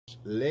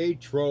Les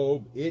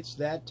Trobe. It's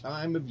that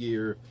time of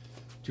year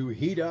to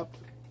heat up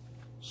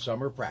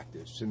summer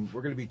practice, and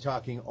we're going to be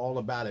talking all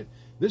about it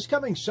this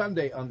coming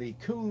Sunday on the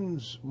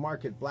Coons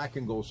Market Black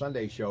and Gold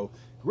Sunday Show.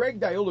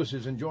 Greg Diulis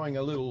is enjoying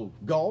a little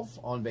golf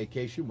on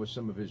vacation with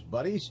some of his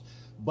buddies,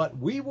 but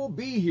we will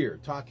be here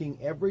talking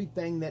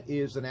everything that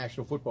is the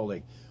National Football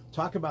League.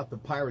 Talk about the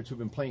Pirates, who've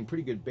been playing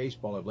pretty good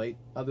baseball of late,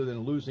 other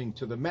than losing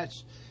to the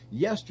Mets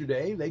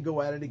yesterday. They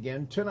go at it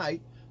again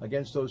tonight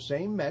against those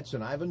same Mets,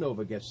 and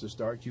Ivanova gets the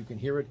start. You can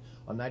hear it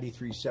on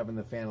 93.7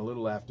 The Fan a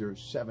little after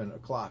 7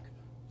 o'clock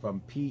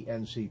from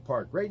PNC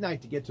Park. Great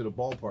night to get to the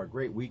ballpark.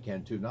 Great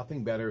weekend, too.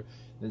 Nothing better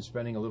than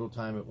spending a little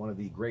time at one of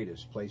the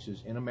greatest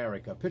places in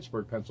America,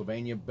 Pittsburgh,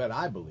 Pennsylvania, but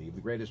I believe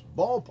the greatest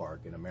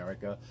ballpark in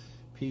America,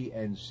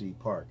 PNC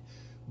Park.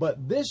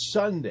 But this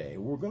Sunday,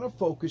 we're going to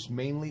focus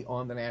mainly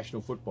on the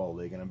National Football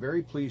League, and I'm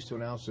very pleased to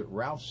announce that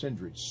Ralph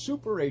Cindrich,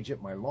 super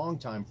agent, my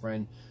longtime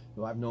friend,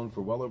 who I've known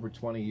for well over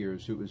 20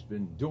 years, who has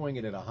been doing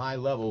it at a high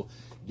level,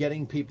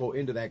 getting people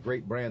into that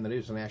great brand that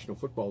is the National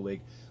Football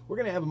League. We're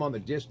going to have him on the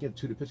disc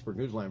to the Pittsburgh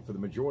Newsline for the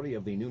majority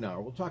of the noon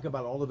hour. We'll talk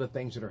about all of the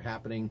things that are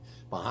happening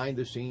behind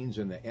the scenes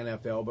in the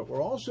NFL, but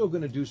we're also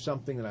going to do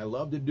something that I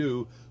love to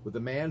do with the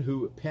man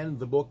who penned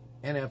the book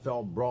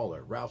NFL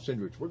Brawler, Ralph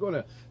Cindrich. We're going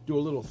to do a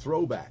little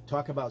throwback,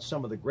 talk about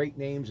some of the great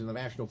names in the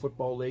National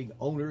Football League,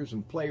 owners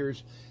and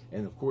players,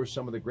 and of course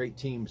some of the great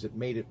teams that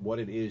made it what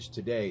it is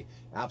today.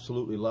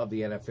 Absolutely love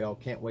the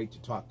NFL. Can't wait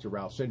to talk to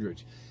Ralph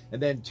Cindrich.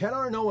 And then Ted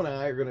Arnaud and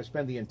I are going to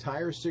spend the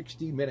entire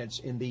 60 minutes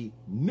in the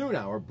noon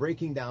hour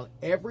breaking down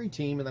every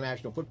team in the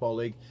National Football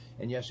League,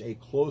 and yes, a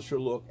closer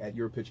look at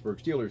your Pittsburgh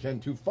Steelers.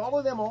 And to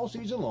follow them all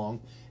season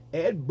long,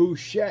 Ed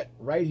Bouchette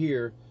right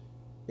here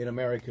in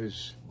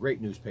America's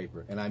great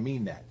newspaper, and I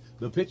mean that,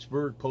 the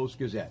Pittsburgh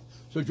Post-Gazette.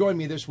 So join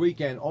me this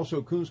weekend,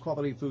 also Coons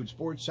Quality Food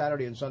Sports,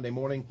 Saturday and Sunday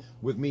morning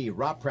with me,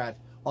 Rob Pratte,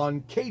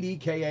 on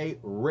KDKA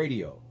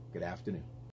Radio. Good afternoon.